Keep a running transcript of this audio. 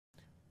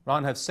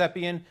Ronald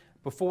Hovsepian.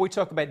 Before we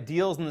talk about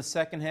deals in the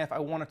second half, I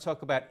want to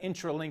talk about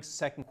IntraLinks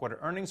second quarter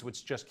earnings,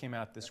 which just came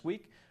out this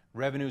week.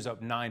 Revenue's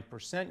up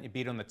 9%. You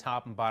beat on the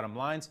top and bottom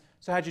lines.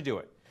 So how'd you do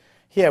it?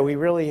 Yeah, we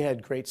really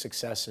had great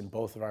success in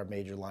both of our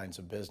major lines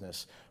of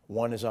business.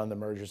 One is on the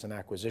mergers and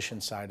acquisition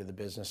side of the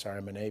business, our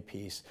M&A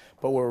piece,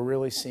 but what we're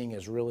really seeing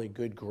is really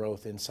good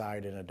growth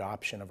inside and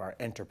adoption of our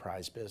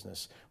enterprise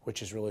business,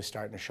 which is really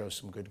starting to show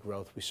some good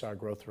growth. We saw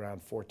growth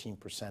around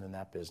 14% in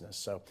that business,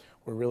 so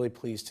we're really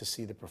pleased to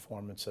see the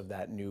performance of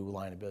that new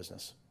line of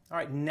business. All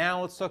right,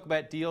 now let's talk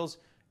about deals.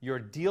 Your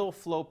Deal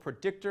Flow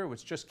Predictor,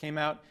 which just came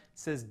out,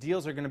 says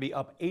deals are going to be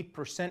up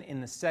 8%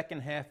 in the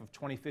second half of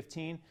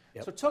 2015.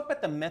 Yep. So talk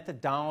about the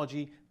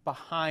methodology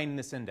behind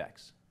this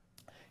index.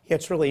 Yeah,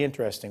 it's really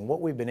interesting.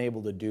 What we've been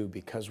able to do,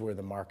 because we're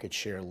the market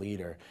share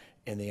leader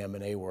in the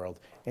M&A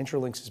world,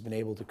 IntraLinks has been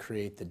able to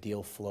create the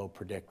Deal Flow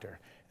Predictor.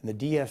 And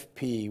the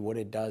DFP, what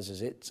it does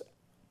is it's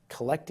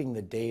collecting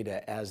the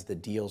data as the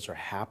deals are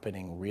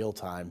happening real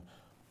time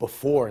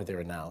before they're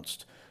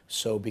announced.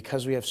 So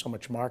because we have so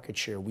much market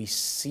share, we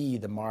see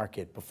the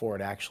market before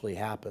it actually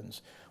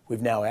happens.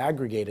 We've now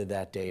aggregated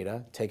that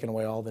data, taken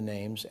away all the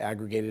names,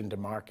 aggregated into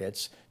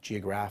markets,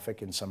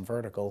 geographic and some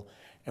vertical,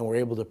 and we're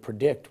able to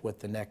predict what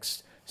the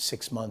next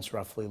 6 months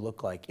roughly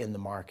look like in the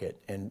market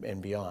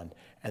and beyond.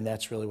 And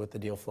that's really what the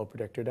Deal Flow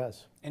Predictor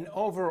does. And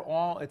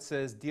overall, it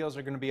says deals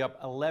are going to be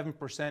up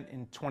 11%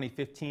 in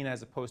 2015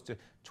 as opposed to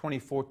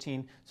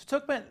 2014. So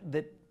talk about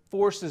the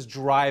forces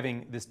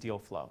driving this deal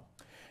flow.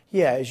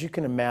 Yeah, as you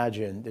can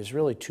imagine, there's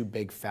really two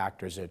big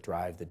factors that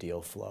drive the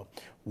deal flow.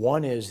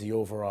 One is the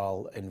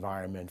overall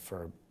environment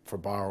for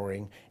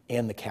borrowing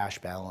and the cash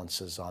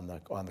balances on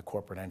the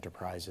corporate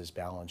enterprises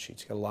balance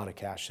sheets. Got a lot of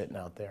cash sitting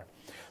out there.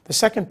 The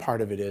second part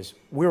of it is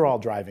we're all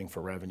driving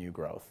for revenue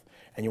growth.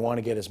 And you want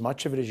to get as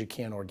much of it as you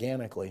can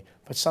organically,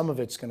 but some of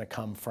it's going to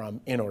come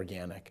from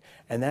inorganic.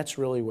 And that's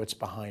really what's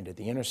behind it,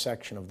 the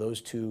intersection of those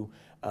two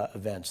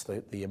events,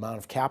 the amount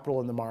of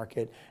capital in the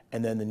market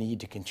and then the need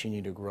to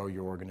continue to grow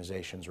your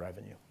organization's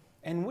revenue.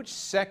 And which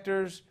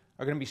sectors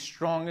are going to be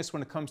strongest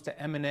when it comes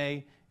to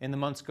M&A in the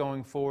months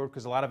going forward?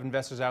 Because a lot of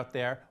investors out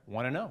there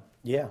want to know.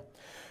 Yeah.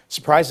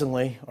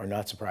 Surprisingly, or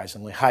not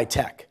surprisingly, high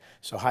tech.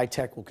 So high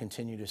tech will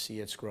continue to see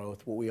its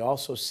growth. What we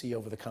also see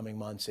over the coming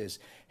months is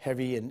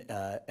heavy in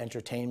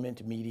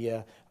entertainment,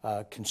 media,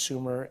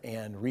 consumer,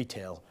 and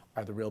retail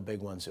are the real big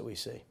ones that we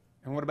see.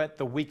 And what about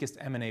the weakest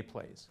M&A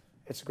plays?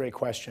 It's a great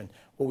question.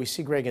 What we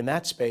see, Greg, in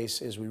that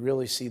space is we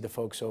really see the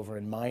folks over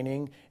in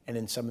mining and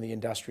in some of the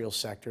industrial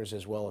sectors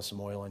as well as some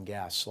oil and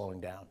gas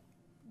slowing down.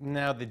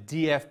 Now the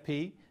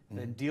DFP,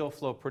 the Deal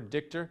Flow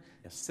Predictor,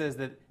 says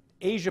that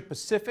Asia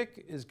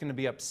Pacific is going to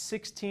be up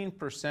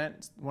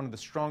 16%, one of the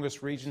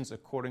strongest regions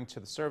according to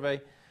the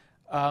survey.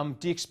 Do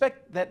you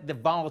expect that the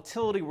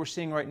volatility we're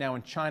seeing right now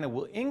in China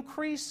will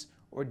increase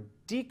or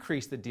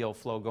decrease the deal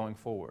flow going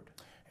forward?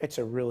 It's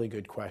a really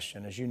good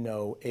question. As you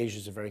know, Asia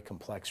is a very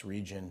complex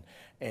region,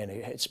 and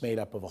it's made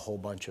up of a whole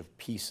bunch of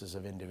pieces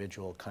of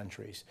individual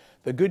countries.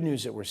 The good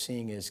news that we're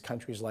seeing is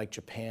countries like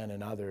Japan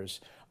and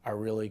others are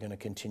really going to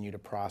continue to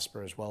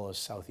prosper, as well as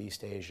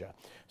Southeast Asia.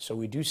 So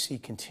we do see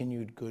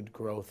continued good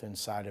growth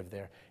inside of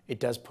there. It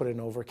does put an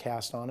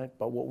overcast on it,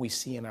 but what we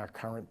see in our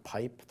current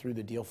pipe through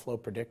the Deal Flow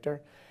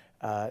Predictor,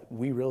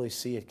 we really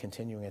see it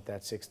continuing at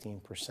that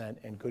 16%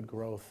 and good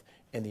growth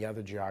in the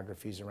other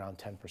geographies around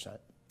 10%.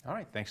 All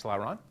right, thanks a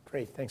lot, Ron.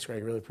 Great, thanks,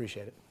 Greg, really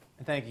appreciate it.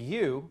 And thank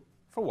you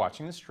for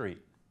watching The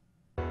Street.